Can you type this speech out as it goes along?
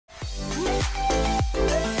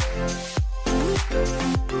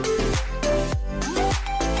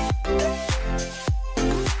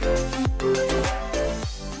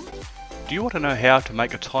want to know how to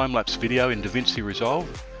make a time-lapse video in Davinci Resolve?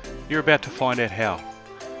 You're about to find out how.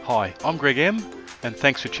 Hi, I'm Greg M, and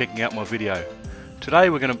thanks for checking out my video. Today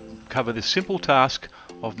we're going to cover this simple task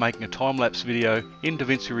of making a time-lapse video in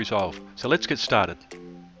Davinci Resolve. So let's get started.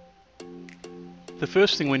 The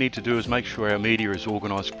first thing we need to do is make sure our media is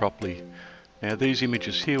organized properly. Now these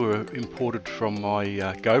images here were imported from my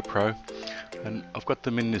GoPro, and I've got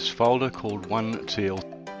them in this folder called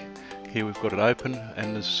 1TL. Here we've got it open,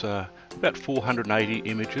 and there's about 480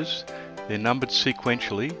 images. They're numbered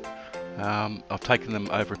sequentially. I've taken them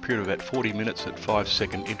over a period of about 40 minutes at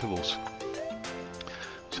 5-second intervals.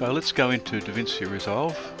 So let's go into Davinci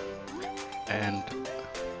Resolve and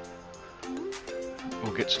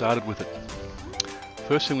we'll get started with it.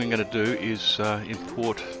 First thing we're going to do is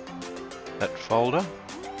import that folder.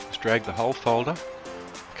 Just drag the whole folder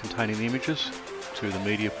containing the images to the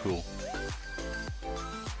media pool.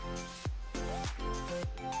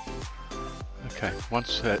 Okay,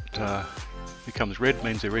 once that becomes red,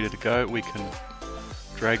 means they're ready to go, we can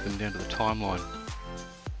drag them down to the timeline.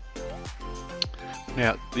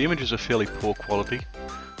 Now, the images are fairly poor quality.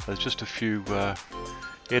 There's just a few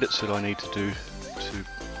edits that I need to do to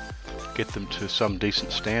get them to some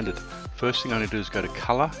decent standard. First thing I need to do is go to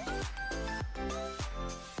Color,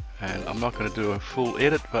 and I'm not going to do a full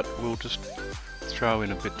edit, but we'll just throw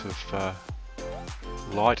in a bit of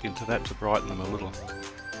light into that to brighten them a little.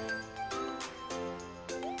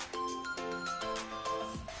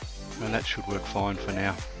 And that should work fine for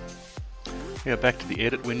now. Now back to the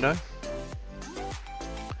edit window.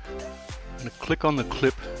 I'm going to click on the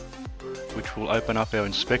clip, which will open up our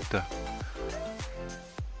inspector.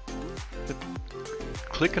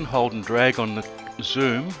 Click and hold and drag on the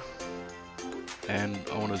zoom, and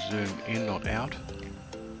I want to zoom in, not out.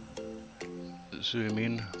 Zoom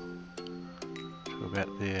in to about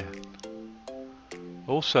there.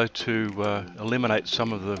 Also, to eliminate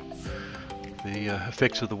some of the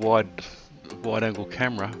effects of the wide angle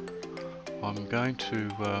camera, I'm going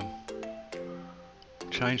to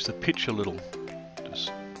change the pitch a little.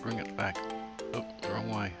 Just bring it back. Oh,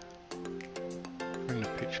 wrong way. Bring the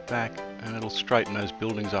pitch back, and it'll straighten those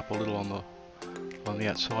buildings up a little on the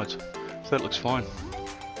outsides. So that looks fine.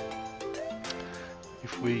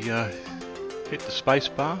 If we hit the space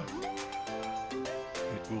bar,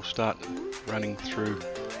 it will start running through.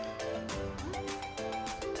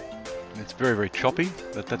 It's very, very choppy,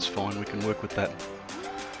 but that's fine, we can work with that.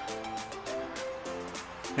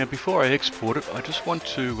 Now before I export it, I just want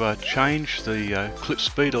to change the clip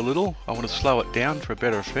speed a little. I want to slow it down for a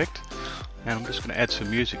better effect, and I'm just going to add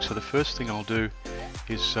some music. So the first thing I'll do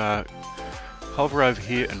is hover over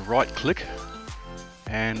here and right click,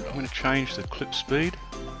 and I'm going to change the clip speed,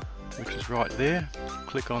 which is right there.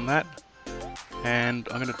 Click on that, and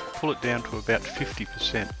I'm going to pull it down to about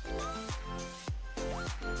 50%.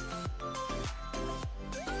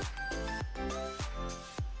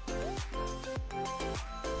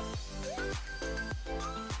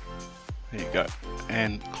 There you go,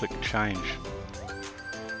 and click change.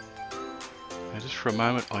 Now just for a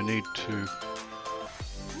moment I need to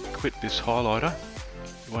quit this highlighter.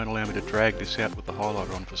 It won't allow me to drag this out with the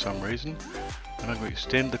highlighter on for some reason. And I'm going to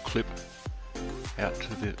extend the clip out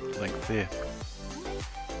to the length there.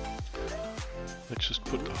 Let's just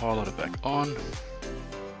put the highlighter back on.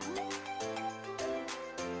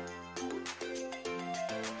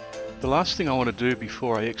 The last thing I want to do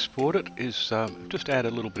before I export it is just add a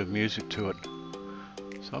little bit of music to it.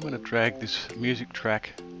 So I'm going to drag this music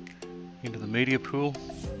track into the media pool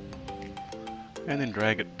and then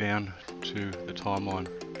drag it down to the timeline.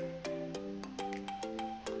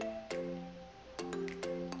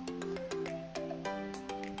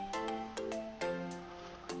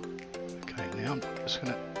 Okay, now I'm just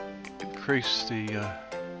going to increase the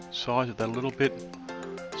size of that a little bit,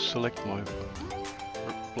 select my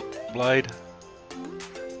blade. I'm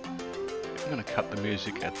going to cut the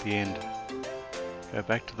music at the end. Go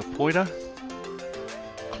back to the pointer,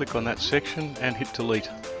 click on that section and hit delete.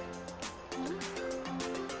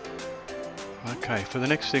 Okay, for the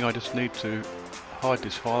next thing I just need to hide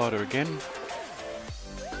this highlighter again.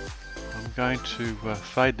 I'm going to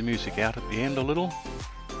fade the music out at the end a little.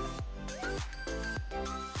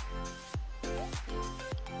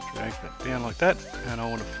 Drag that down like that, and I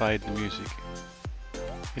want to fade the music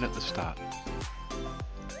in at the start.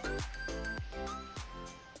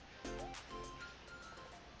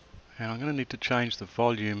 And I'm going to need to change the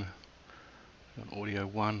volume on audio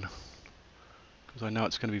 1 because I know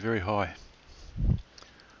it's going to be very high. So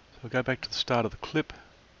I'll go back to the start of the clip.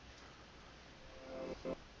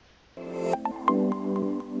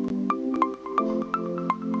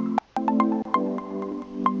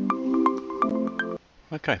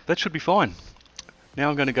 Okay, that should be fine. Now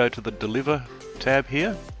I'm going to go to the Deliver tab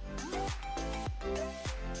here.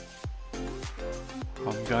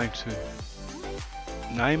 I'm going to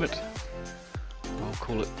name it. I'll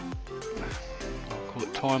call it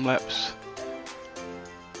Time Lapse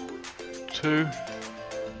 2,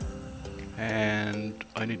 and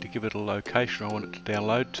I need to give it a location I want it to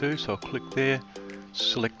download to, so I'll click there,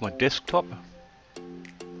 select my desktop,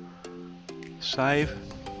 save.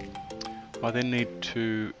 I then need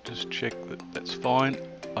to just check that that's fine.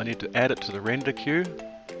 I need to add it to the render queue,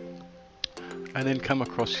 and then come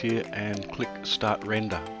across here and click Start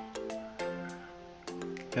Render.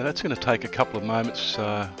 Now that's going to take a couple of moments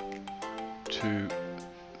to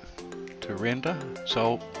render, so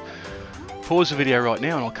I'll pause the video right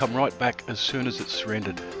now and I'll come right back as soon as it's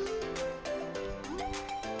rendered.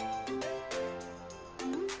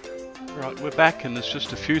 Right, we're back and there's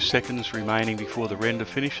just a few seconds remaining before the render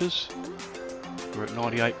finishes. We're at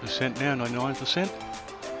 98% now, 99%.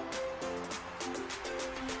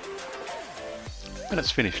 And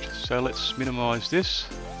it's finished. So let's minimize this.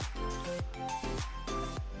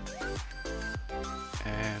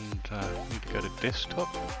 And need to go to desktop.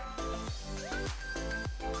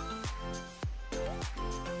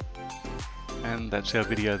 And that's our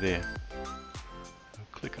video there. I'll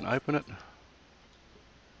click and open it.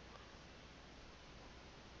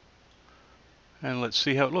 And let's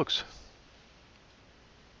see how it looks.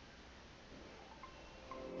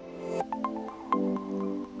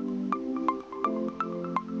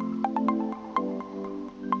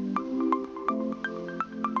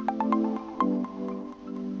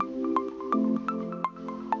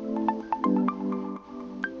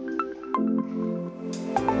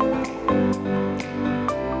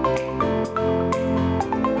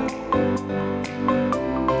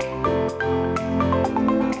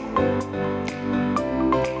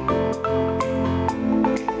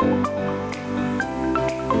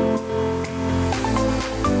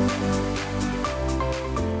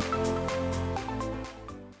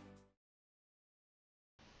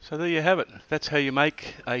 So there you have it. That's how you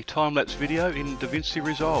make a time-lapse video in Davinci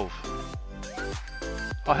Resolve.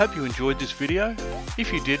 I hope you enjoyed this video.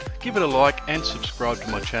 If you did, give it a like and subscribe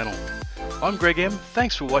to my channel. I'm Greg M.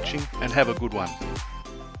 Thanks for watching and have a good one.